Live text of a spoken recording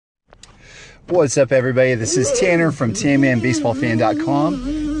What's up, everybody? This is Tanner from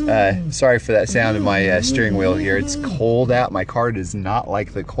TanmanBaseballFan.com. Sorry for that sound of my steering wheel here. It's cold out. My car does not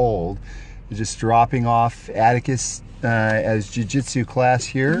like the cold. Just dropping off Atticus as jiu-jitsu class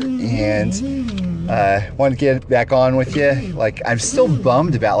here, and want to get back on with you. Like, I'm still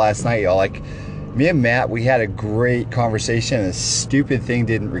bummed about last night, y'all. Like, me and Matt, we had a great conversation, and the stupid thing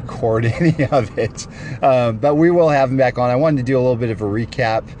didn't record any of it. But we will have him back on. I wanted to do a little bit of a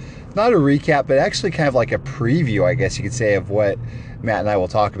recap. Not a recap, but actually kind of like a preview, I guess you could say, of what Matt and I will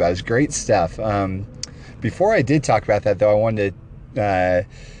talk about. It's great stuff. Before I did talk about that, though, I wanted to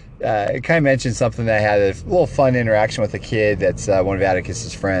kind of mention something that I had a little fun interaction with a kid that's one of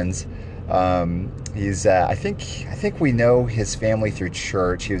Atticus's friends. He's I think we know his family through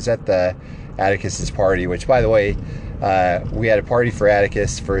church. He was at the Atticus's party, which, by the way, we had a party for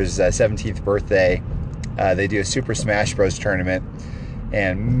Atticus for his 17th birthday. They do a Super Smash Bros. Tournament.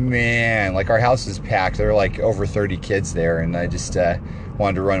 And man, like, our house is packed. There were like over 30 kids there, and I just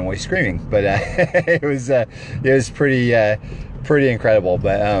wanted to run away screaming. But it was pretty incredible.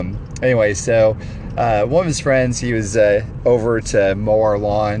 But anyway, so one of his friends, he was over to mow our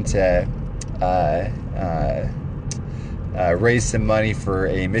lawn to raise some money for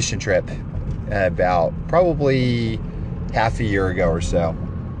a mission trip about probably half a year ago or so.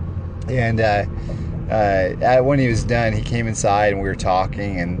 And when he was done, he came inside and we were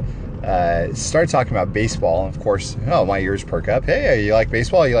talking, and started talking about baseball. And of course, my ears perk up. Hey, you like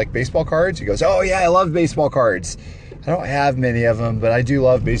baseball? You like baseball cards? He goes, oh yeah, I love baseball cards. I don't have many of them, but I do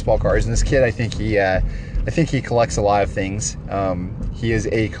love baseball cards. And this kid, I think he collects a lot of things. He is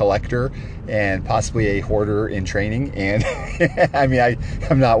a collector and possibly a hoarder in training. And I mean,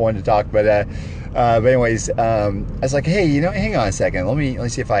 I'm not one to talk, but anyways, I was like, hey, hang on a second. Let me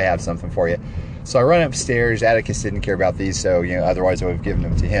see if I have something for you. So I run upstairs. Atticus didn't care about these, so otherwise I would have given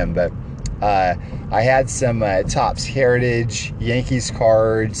them to him. But I had some Topps Heritage Yankees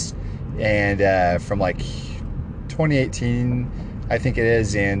cards, and from like 2018, I think it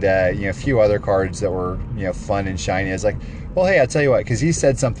is, and a few other cards that were fun and shiny. I was like, well, hey, I'll tell you what, because he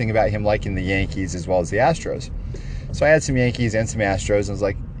said something about him liking the Yankees as well as the Astros. So I had some Yankees and some Astros, and I was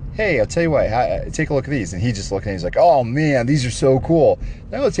like, hey, I'll tell you what, take a look at these. And he just looked at me, he's like, oh man, these are so cool.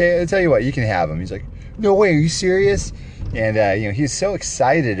 I'll tell you what, you can have them. He's like, no way, are you serious? And he was so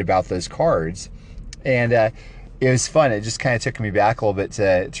excited about those cards, and it was fun. It just kind of took me back a little bit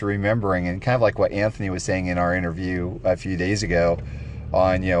to remembering, and kind of like what Anthony was saying in our interview a few days ago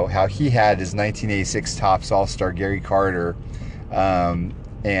on how he had his 1986 Topps All-Star Gary Carter, and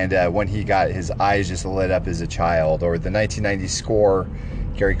when he got, his eyes just lit up as a child, or the 1990 Score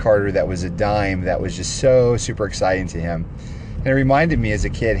Gary Carter that was a dime, that was just so super exciting to him. And it reminded me as a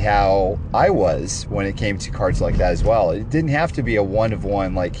kid how I was when it came to cards like that as well. It didn't have to be a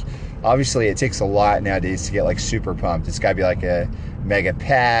one-of-one. Like, obviously it takes a lot nowadays to get like super pumped. It's got to be like a mega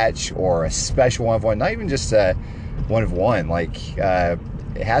patch or a special one-of-one, not even just a one-of-one. Like,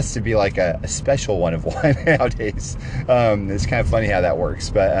 it has to be like a special one-of-one nowadays. It's kind of funny how that works.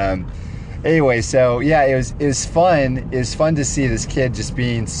 But anyway, so yeah, it was fun. It was fun to see this kid just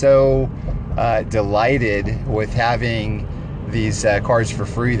being so delighted with having these cards for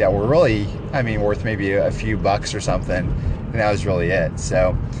free that were really, worth maybe a few bucks or something, and that was really it.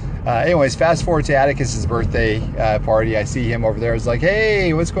 So anyways, fast forward to Atticus's birthday party. I see him over there. I was like,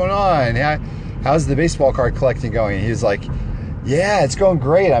 hey, what's going on? How's the baseball card collecting going? And he was like, yeah, it's going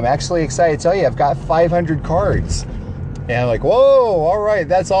great. I'm actually excited to tell you I've got 500 cards. And I'm like, whoa, all right,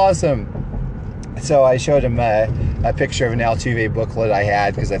 that's awesome. So I showed him a picture of an Altuve booklet I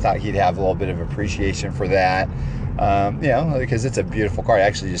had, because I thought he'd have a little bit of appreciation for that. Because it's a beautiful card. I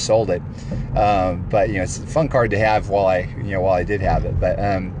actually just sold it. But it's a fun card to have while I did have it. But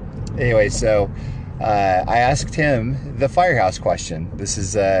anyway, so I asked him the firehouse question. This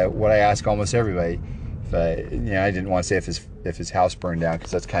is what I ask almost everybody. I didn't want to say if his house burned down,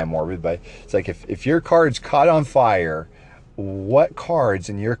 because that's kind of morbid. But it's like, if your cards caught on fire, what cards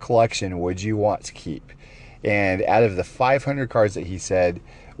in your collection would you want to keep? And out of the 500 cards that he said,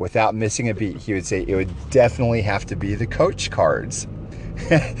 without missing a beat, he would say it would definitely have to be the coach cards.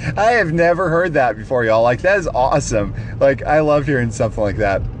 I have never heard that before, y'all. Like, that is awesome. Like, I love hearing something like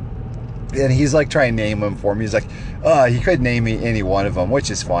that. And he's like trying to name them for me. He's like, he could name me any one of them,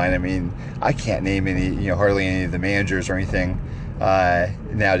 which is fine. I can't name hardly any of the managers or anything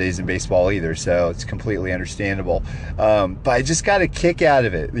nowadays in baseball either, so it's completely understandable. But I just got a kick out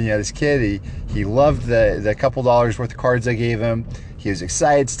of it. This kid, he loved the couple dollars worth of cards I gave him. He was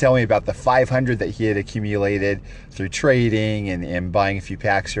excited to tell me about the 500 that he had accumulated through trading and buying a few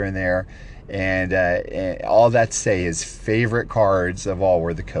packs here and there. and all that to say, his favorite cards of all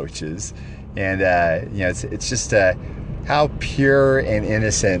were the coaches. And it's just how pure and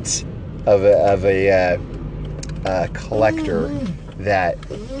innocent of a collector that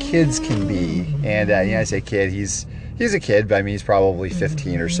kids can be. And I say kid, he's a kid, but I mean he's probably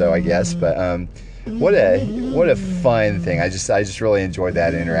 15 or so, I guess. But what a fun thing. I just really enjoyed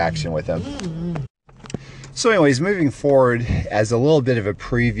that interaction with him. So anyways, moving forward, as a little bit of a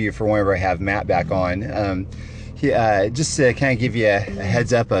preview for whenever I have Matt back on, just to kind of give you a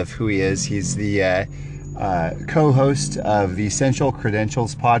heads up of who he is, he's the co-host of the Essential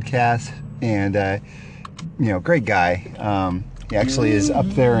Credentials podcast, and great guy. He actually is up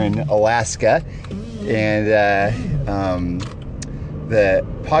there in Alaska, and the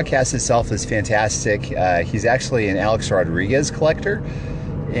podcast itself is fantastic. He's actually an Alex Rodriguez collector.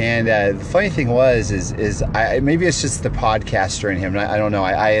 And the funny thing is maybe it's just the podcaster in him. I don't know.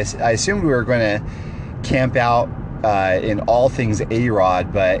 I assumed we were going to camp out in all things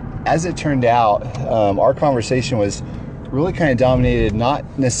A-Rod, but as it turned out, our conversation was really kind of dominated not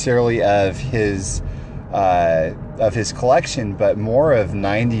necessarily of his collection, but more of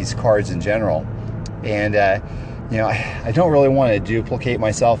 90s cards in general. And I don't really want to duplicate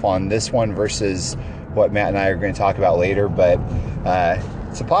myself on this one versus what Matt and I are going to talk about later, but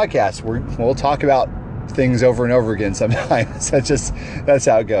it's a podcast. We'll talk about things over and over again sometimes. That's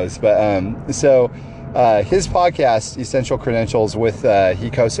how it goes. But his podcast, Essential Credentials, he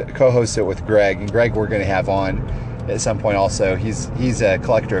co-hosts it with Greg, and Greg we're going to have on at some point also. He's a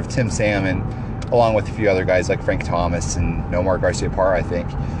collector of Tim Salmon, along with a few other guys like Frank Thomas and Nomar Garcia-Parra, I think.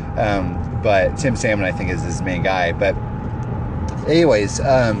 But Tim Salmon, I think, is his main guy. But anyways,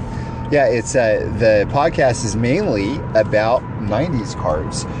 it's the podcast is mainly about 90s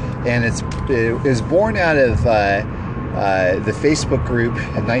cards, and it was born out of the Facebook group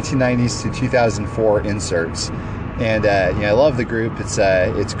 1990s to 2004 inserts, and I love the group.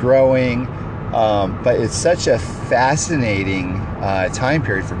 It's growing, but it's such a fascinating time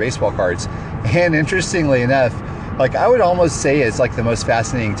period for baseball cards, and interestingly enough, like I would almost say it's like the most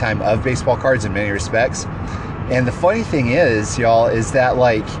fascinating time of baseball cards in many respects. And the funny thing is, y'all, is that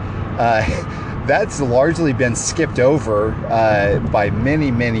that's largely been skipped over by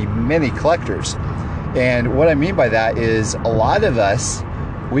many, many, many collectors. And what I mean by that is a lot of us,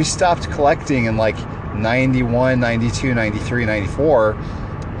 we stopped collecting in 91, 92, 93, 94,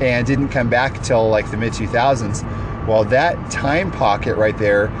 and didn't come back till the mid 2000s. Well, that time pocket right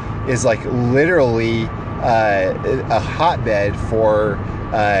there is literally a hotbed for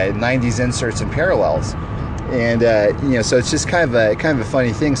 90s inserts and parallels. And so it's just kind of a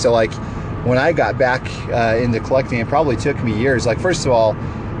funny thing. So when I got back into collecting, it probably took me years. First of all,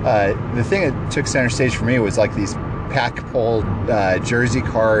 the thing that took center stage for me was these pack-pulled jersey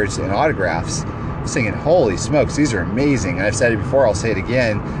cards and autographs. I was thinking, holy smokes, these are amazing. And I've said it before, I'll say it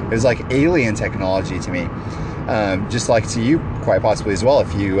again. It was like alien technology to me. Just like to you, quite possibly as well,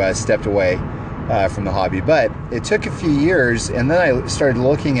 if you stepped away from the hobby. But it took a few years, and then I started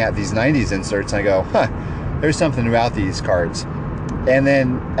looking at these 90s inserts, and I go, there's something about these cards. And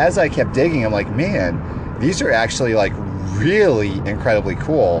then as I kept digging, I'm like, man, these are actually really incredibly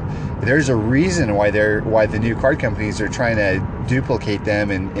cool. There's a reason why the new card companies are trying to duplicate them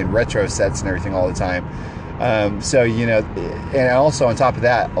in retro sets and everything all the time. And also on top of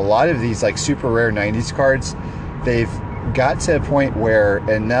that, a lot of these super rare 90s cards, they've got to a point where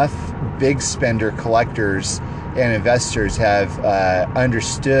enough big spender collectors and investors have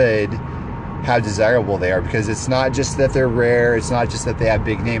understood how desirable they are, because it's not just that they're rare, it's not just that they have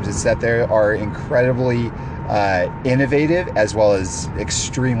big names, it's that they are incredibly innovative as well as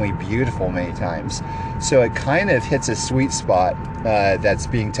extremely beautiful many times. So it kind of hits a sweet spot that's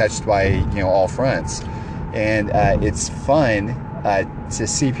being touched by all fronts, and it's fun to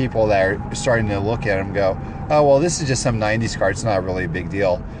see people that are starting to look at them and go, oh well, this is just some 90s card, it's not really a big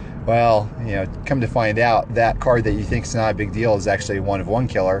deal. Well, come to find out, that card that you think is not a big deal is actually a one-of-one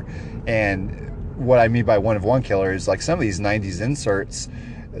killer. And what I mean by one-of-one killer is some of these 90s inserts,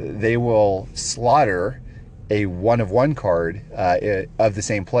 they will slaughter a one-of-one card of the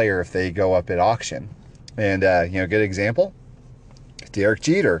same player if they go up at auction. And good example, Derek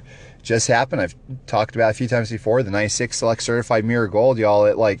Jeter. Just happened. I've talked about it a few times before. The 96 Select Certified Mirror Gold, y'all,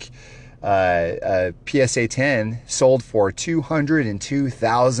 at a PSA 10 sold for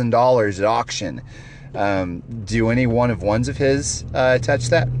 $202,000 at auction. Do any one-of-ones of his touch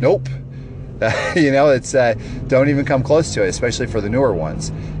that? Nope. It's don't even come close to it, especially for the newer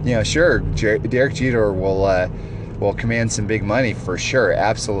ones. Sure, Derek Jeter will command some big money for sure.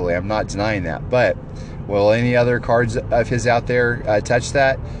 Absolutely, I'm not denying that. But will any other cards of his out there touch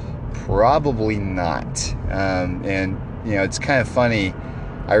that? Probably not. And it's kind of funny.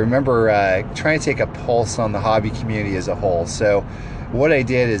 I remember trying to take a pulse on the hobby community as a whole. So what I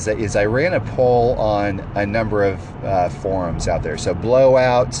did is I ran a poll on a number of forums out there. So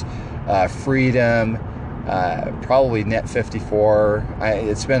Blowout, Freedom, probably Net54.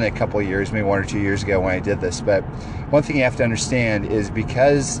 It's been a couple of years, maybe 1 or 2 years ago when I did this. But one thing you have to understand is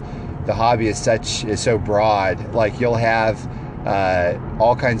because the hobby is so broad, like you'll have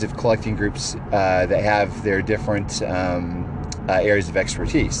all kinds of collecting groups that have their different areas of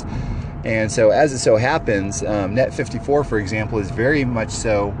expertise. And so as it so happens, Net54, for example, is very much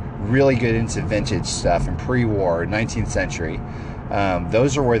so really good into vintage stuff and pre-war, 19th century.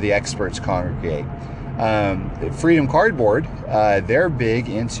 Those are where the experts congregate. Freedom Cardboard, they're big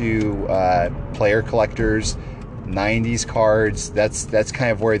into player collectors, 90s cards. That's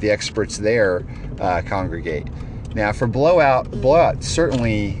kind of where the experts there congregate. Now for Blowout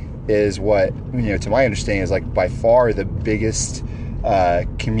certainly is what, to my understanding, is like by far the biggest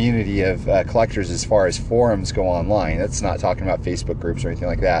community of collectors as far as forums go online. That's not talking about Facebook groups or anything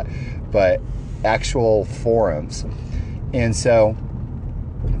like that, but actual forums. And so,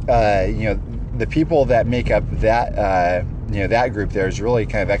 the people that make up that, that group there is really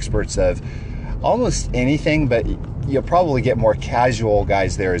kind of experts of almost anything, but you'll probably get more casual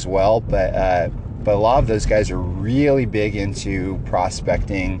guys there as well. But a lot of those guys are really big into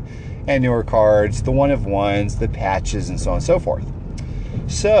prospecting and newer cards, the one-of-ones, the patches, and so on and so forth.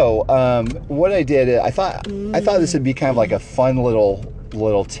 So what I did, I thought this would be kind of like a fun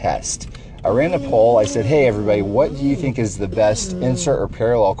little test. I ran a poll. I said, hey, everybody, what do you think is the best insert or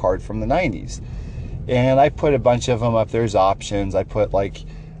parallel card from the 90s? And I put a bunch of them up there as options. I put like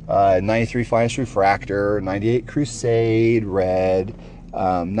 93 Finest Refractor, 98 Crusade Red,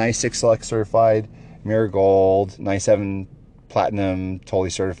 96 Select Certified Mirror Gold, 97 Platinum Totally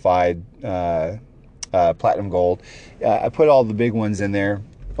Certified Platinum Gold. I put all the big ones in there,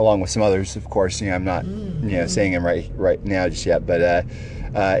 along with some others, of course. I'm not saying them right now just yet, but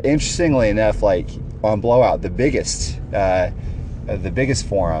interestingly enough, like on Blowout, the biggest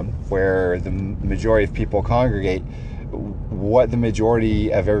forum where the majority of people congregate, what the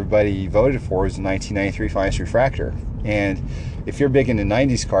majority of everybody voted for is the 1993 Finest Refractor. And if you're big into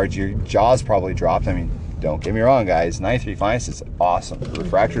 90s cards, your jaw's probably dropped. I mean, don't get me wrong, guys. 93 Finest is awesome. The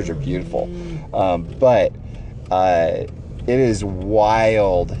refractors are beautiful. But it is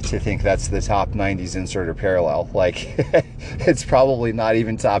wild to think that's the top 90s insert or parallel. Like, it's probably not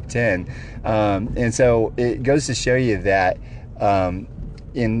even top 10. And so it goes to show you that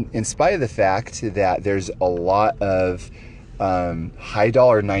in spite of the fact that there's a lot of high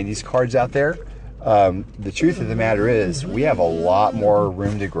dollar 90s cards out there, the truth of the matter is we have a lot more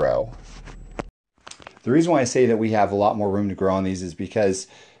room to grow. The reason why I say that we have a lot more room to grow on these is because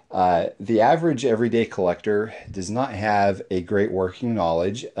the average everyday collector does not have a great working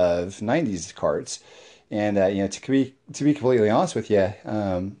knowledge of 90s cards. And to be completely honest with you,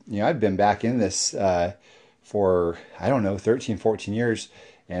 I've been back in this for, I don't know, 13, 14 years,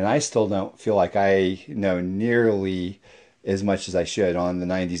 and I still don't feel like I know nearly as much as I should on the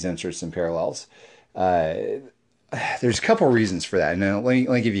 90s inserts and parallels. There's a couple reasons for that. And let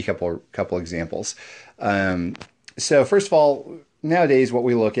me give you a couple examples. So first of all, nowadays what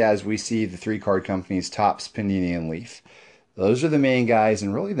we look at is we see the three card companies, Topps, Panini, and Leaf. Those are the main guys,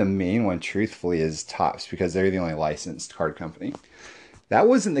 and really the main one, truthfully, is Topps, because they're the only licensed card company. That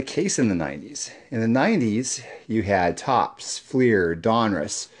wasn't the case in the 90s. In the 90s, you had Topps, Fleer,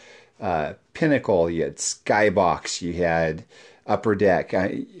 Donruss, Pinnacle, you had Skybox, you had Upper Deck,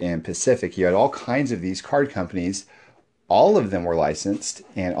 and Pacific. You had all kinds of these card companies. All of them were licensed,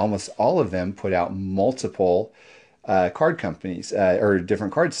 and almost all of them put out multiple card companies or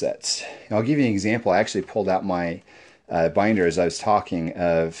different card sets. And I'll give you an example. I actually pulled out my binder as I was talking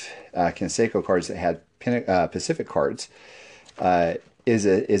of Conseco cards that had Pacific cards. Is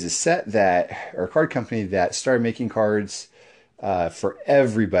a set that, or a card company that started making cards for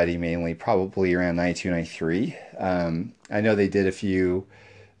everybody, mainly probably around 92, 93. I know they did a few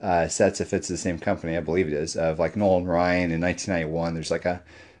sets, if it's the same company, I believe it is, of like Nolan Ryan in 1991. There's like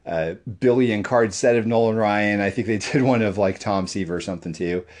a billion card set of Nolan Ryan. I think they did one of like Tom Seaver or something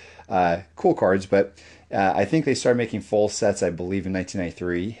too. Cool cards, but I think they started making full sets, I believe, in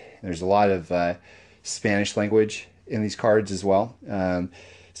 1993. There's a lot of Spanish language in these cards as well.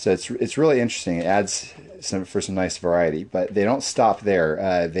 So it's really interesting. It adds some nice variety, but they don't stop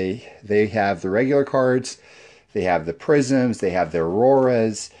there. They have the regular cards, they have the Prisms, they have the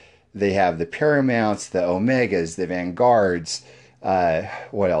Auroras, they have the Paramounts, the Omegas, the Vanguards.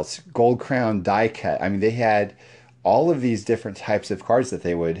 What else? Gold Crown die cut. I mean, they had all of these different types of cards that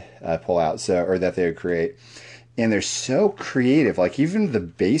they would pull out, or that they would create. And they're so creative. Like even the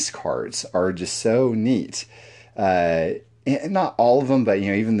base cards are just so neat. And not all of them, but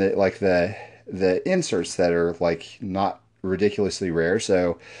even the inserts that are like not ridiculously rare.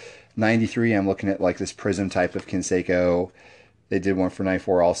 So 93, I'm looking at like this prism type of Canseco. They did one for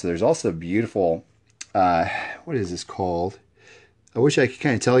 94 also. There's also a beautiful, what is this called? I wish I could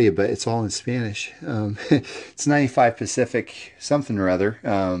kind of tell you, but it's all in Spanish. It's 95 Pacific something or other.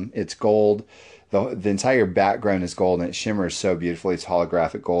 It's gold. The entire background is gold, and it shimmers so beautifully. It's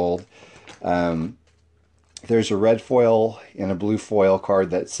holographic gold. There's a red foil and a blue foil card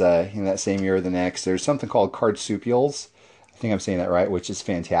that's in that same year or the next. There's something called Cardsupials. I think I'm saying that right, which is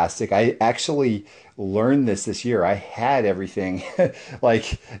fantastic. I actually learned this year. I had everything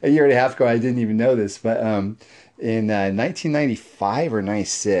like a year and a half ago. I didn't even know this, but in 1995 or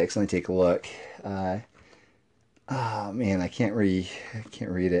 96, let me take a look. Oh man, I can't read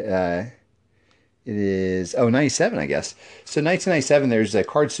it. It is 97, I guess. So 1997, there's a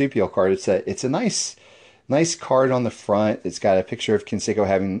Cardsupial card. It's a nice card on the front. It's got a picture of Canseco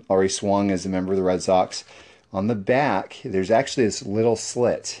having already swung as a member of the Red Sox. On the back, there's actually this little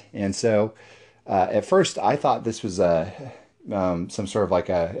slit, and so at first I thought this was some sort of like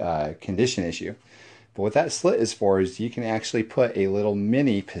a condition issue. But what that slit is for is you can actually put a little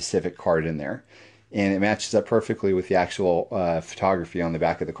mini Pacific card in there, and it matches up perfectly with the actual photography on the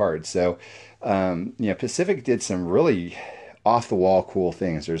back of the card. So, Pacific did some really off-the-wall cool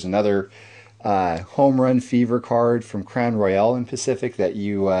things. There's another Home Run Fever card from Crown Royale in Pacific that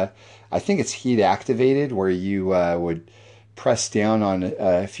I think it's heat activated, where you would press down on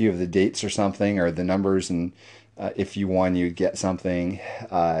a few of the dates or something, or the numbers, and if you won, you'd get something.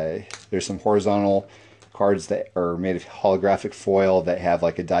 There's some horizontal cards that are made of holographic foil that have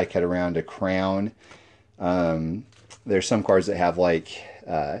like a die cut around a crown. There's some cards that have like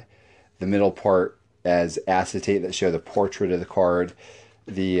the middle part as acetate that show the portrait of the card.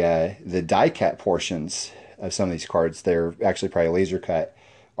 The die cut portions of some of these cards, they're actually probably laser cut,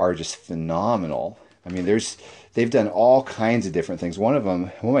 are just phenomenal. I mean, they've done all kinds of different things. One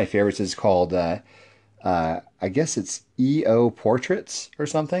of my favorites is called I guess it's EO Portraits or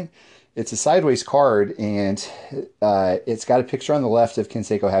something. It's a sideways card, and it's got a picture on the left of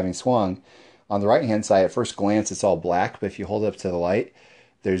Canseco having swung. On the right hand side, at first glance, it's all black, but if you hold it up to the light,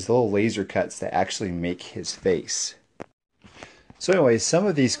 there's little laser cuts that actually make his face. So anyways, some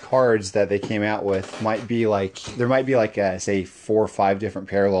of these cards that they came out with might be like, say 4 or 5 different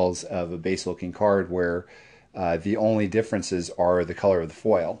parallels of a base looking card where the only differences are the color of the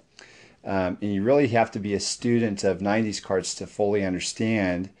foil. And you really have to be a student of 90s cards to fully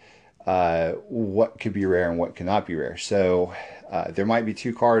understand what could be rare and what cannot be rare. So there might be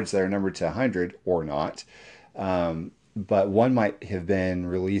 2 cards that are numbered to 100 or not, but one might have been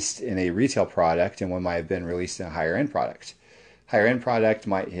released in a retail product and one might have been released in a higher end product. Higher end product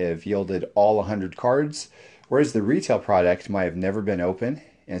might have yielded all 100 cards, whereas the retail product might have never been open,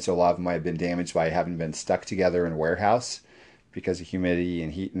 and so a lot of them might have been damaged by having been stuck together in a warehouse because of humidity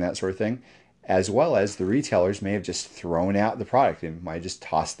and heat and that sort of thing, as well as the retailers may have just thrown out the product and might have just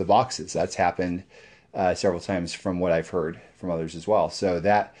tossed the boxes. That's happened several times from what I've heard from others as well. So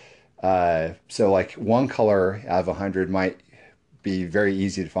like one color out of 100 might be very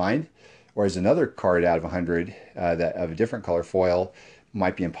easy to find, whereas another card out of 100 that of a different color foil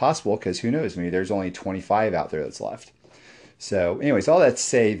might be impossible, because who knows, maybe there's only 25 out there that's left. So anyways, all that to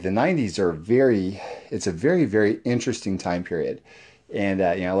say, the 90s it's a very, very interesting time period. And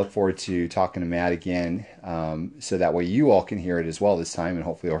I look forward to talking to Matt again, so that way you all can hear it as well this time, and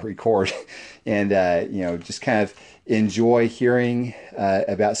hopefully I'll record and just kind of enjoy hearing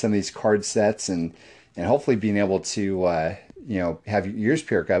about some of these card sets, and hopefully being able to have your ears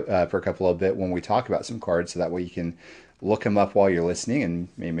perk up a little bit when we talk about some cards, so that way you can look them up while you're listening and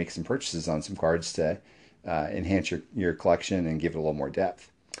maybe make some purchases on some cards to enhance your collection and give it a little more depth.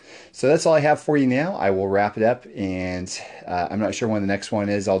 So that's all I have for you now. I will wrap it up, and I'm not sure when the next one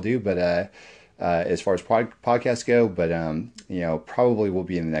is I'll do, but as far as podcasts go, but probably will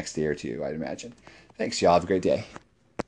be in the next day or two, I'd imagine. Thanks, y'all. Have a great day.